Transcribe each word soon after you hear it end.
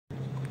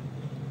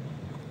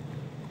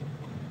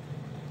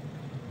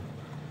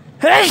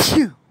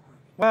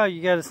Wow,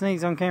 you got to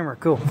sneeze on camera.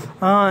 Cool.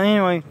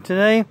 Anyway,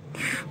 today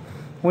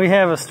we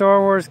have a Star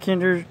Wars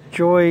Kinder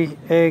Joy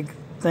egg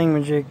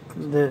thingamajig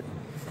that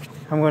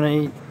I'm going to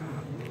eat.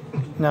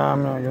 No,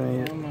 I'm not going to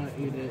eat it. I'm not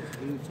eat it.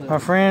 My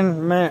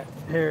friend Matt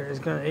here is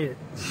going to eat it.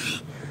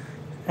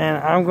 And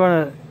I'm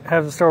going to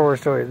have the Star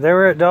Wars toy. They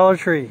were at Dollar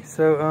Tree.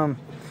 So,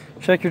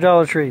 check your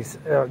Dollar Trees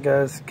out,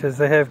 guys, because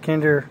they have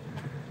Kinder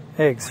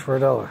eggs for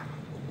 $1.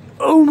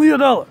 Only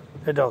 $1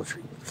 at Dollar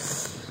Tree.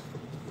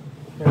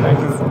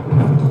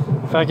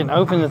 If I can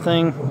open the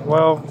thing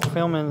while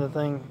filming the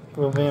thing, it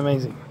will be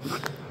amazing.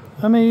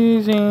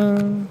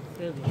 Amazing.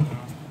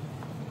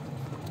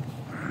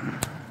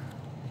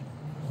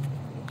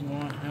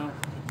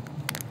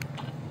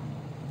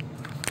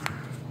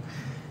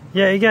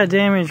 Yeah, it got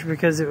damaged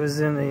because it was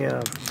in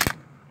the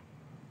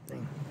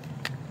thing.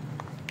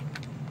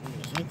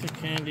 Is that the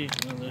candy?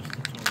 No, that's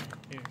the toy.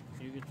 Here,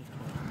 you get the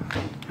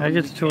toy. I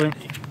get the toy.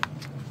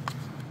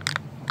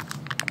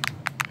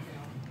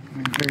 Let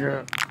me figure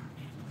out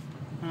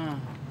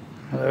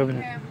how to open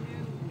it.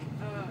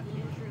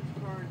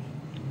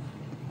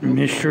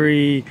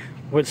 Mystery.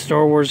 What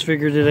Star Wars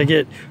figure did I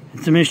get?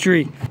 It's a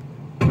mystery.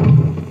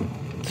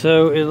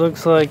 So it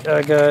looks like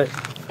I got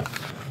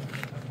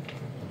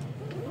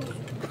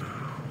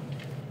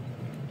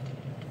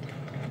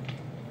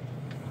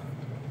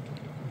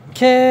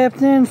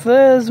Captain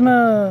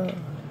Phasma,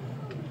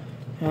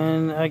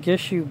 and I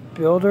guess you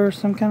build her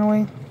some kind of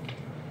way.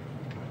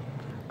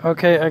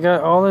 Okay, I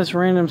got all this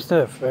random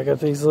stuff. I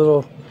got these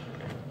little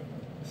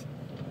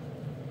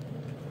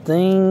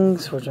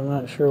things, which I'm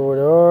not sure what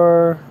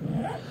are.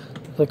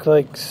 Look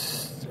like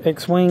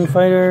X-Wing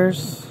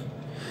fighters.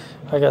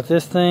 I got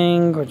this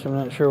thing, which I'm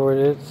not sure what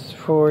it's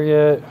for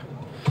yet.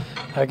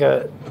 I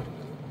got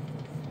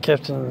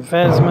Captain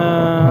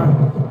Phasma.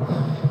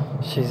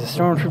 She's a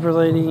stormtrooper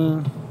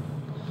lady.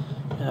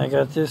 And I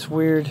got this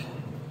weird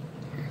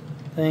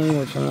thing,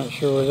 which I'm not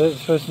sure what that's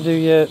supposed to do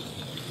yet.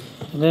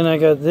 And then I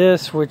got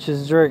this, which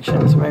is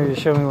directions, maybe to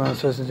show me what I'm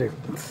supposed to do.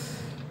 Let's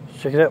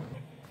check it out.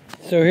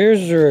 So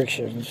here's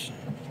directions.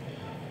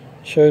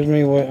 Shows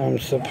me what I'm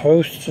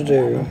supposed to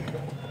do.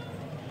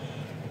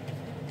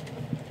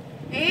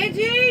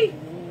 Angie!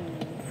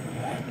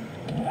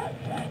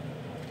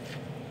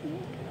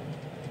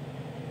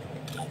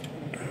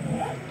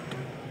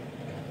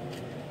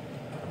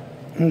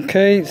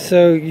 Okay,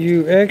 so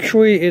you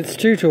actually, it's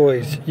two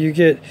toys. You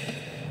get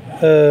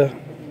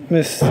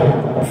Miss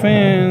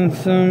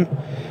Phantom,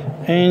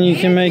 and you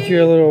can make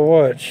your little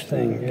watch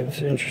thing.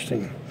 It's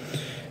interesting.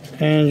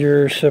 And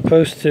you're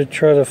supposed to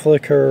try to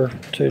flick her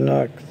to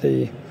knock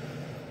the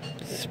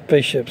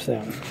spaceships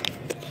down.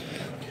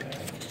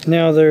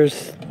 Now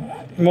there's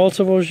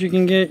multiples you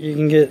can get. You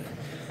can get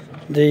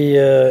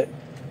the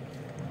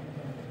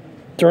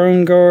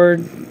Throne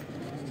Guard.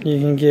 You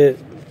can get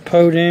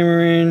Poe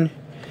Dameron.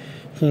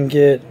 You can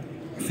get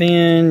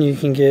Finn, you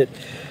can get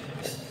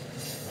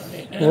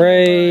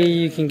Rey,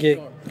 you can get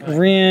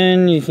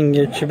Ren, you can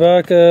get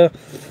Chewbacca,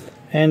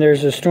 and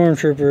there's a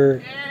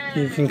Stormtrooper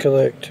you can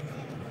collect.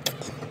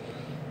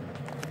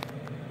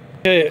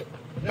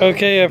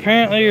 Okay,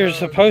 apparently you're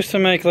supposed to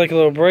make like a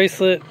little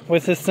bracelet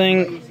with this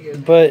thing,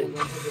 but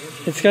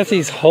it's got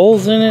these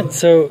holes in it,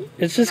 so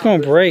it's just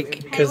gonna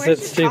break because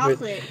that's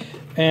stupid.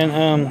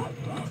 And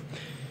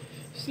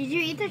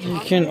you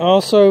can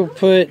also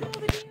put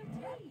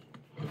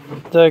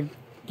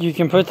you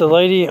can put the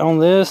lady on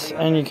this,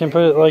 and you can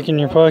put it like in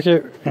your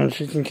pocket and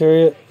she can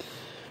carry it,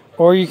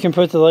 or you can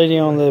put the lady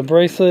on the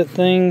bracelet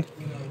thing,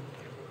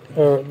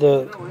 or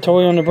the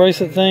toy on the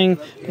bracelet thing,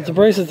 but the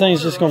bracelet thing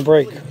is just gonna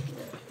break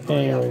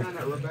anyway,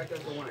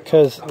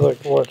 because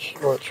look, watch,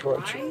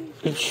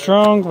 it's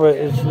strong, but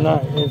it's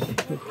not,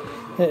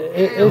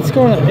 it's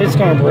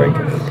gonna break.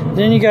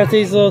 Then you got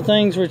these little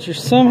things which you're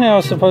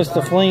somehow supposed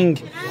to fling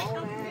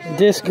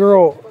this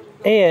girl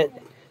at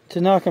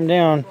to knock them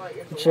down,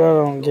 which I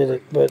don't get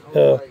it, but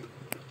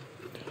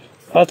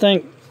I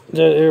think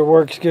that it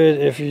works good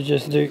if you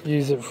just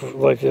use it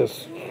like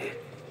this.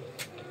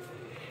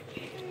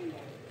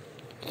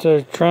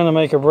 So trying to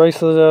make a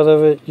bracelet out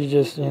of it, you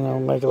just,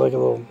 make it like a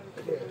little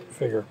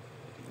figure.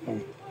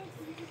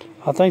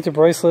 I think the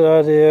bracelet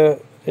idea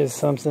is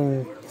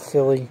something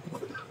silly,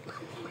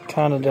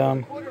 kind of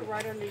dumb,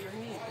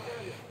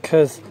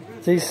 because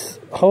these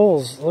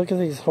holes, look at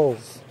these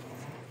holes.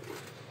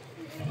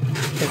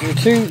 If you're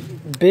too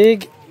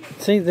big,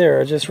 see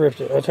there, I just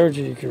ripped it. I told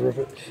you could rip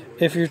it.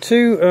 If you're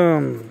too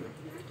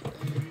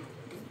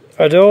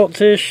adult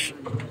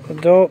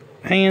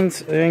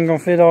hands, it ain't gonna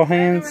fit all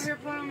hands.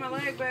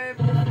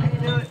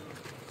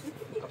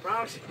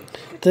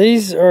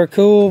 These are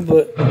cool,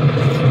 but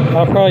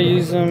I'll probably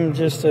use them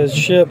just as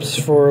ships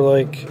for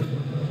like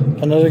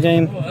another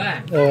game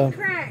or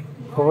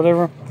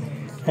whatever.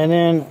 And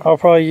then I'll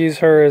probably use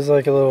her as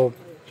like a little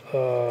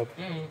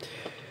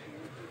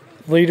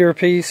leader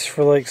piece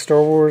for like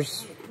Star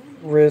Wars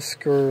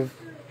Risk or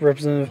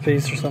representative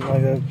piece or something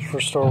like that for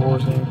Star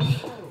Wars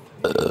games.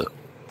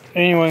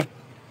 Anyway,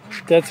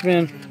 that's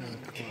been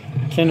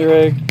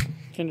Kinder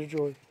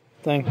Joy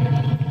thing.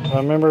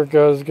 Remember,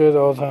 God is good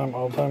all the time.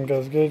 All the time, God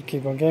is good.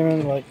 Keep on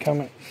gaming. Like,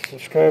 comment,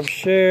 subscribe,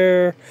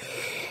 share.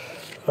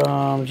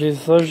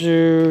 Jesus loves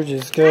you.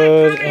 Jesus is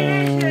good.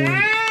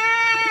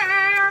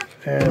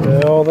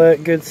 And all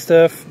that good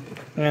stuff.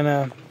 And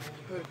a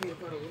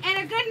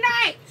good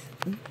night.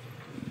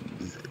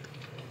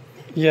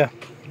 Yeah,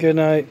 good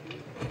night.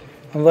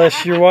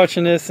 Unless you're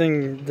watching this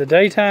in the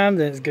daytime,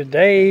 then it's good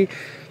day.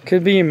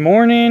 Could be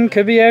morning,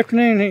 could be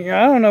afternoon.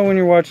 I don't know when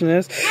you're watching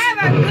this.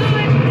 Have a good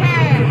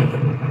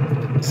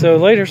day. So,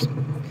 later.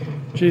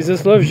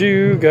 Jesus loves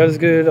you. God is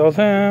good all the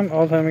time.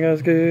 All the time, God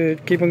is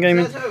good. Keep on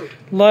gaming.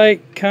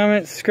 Like,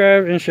 comment,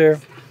 subscribe, and share.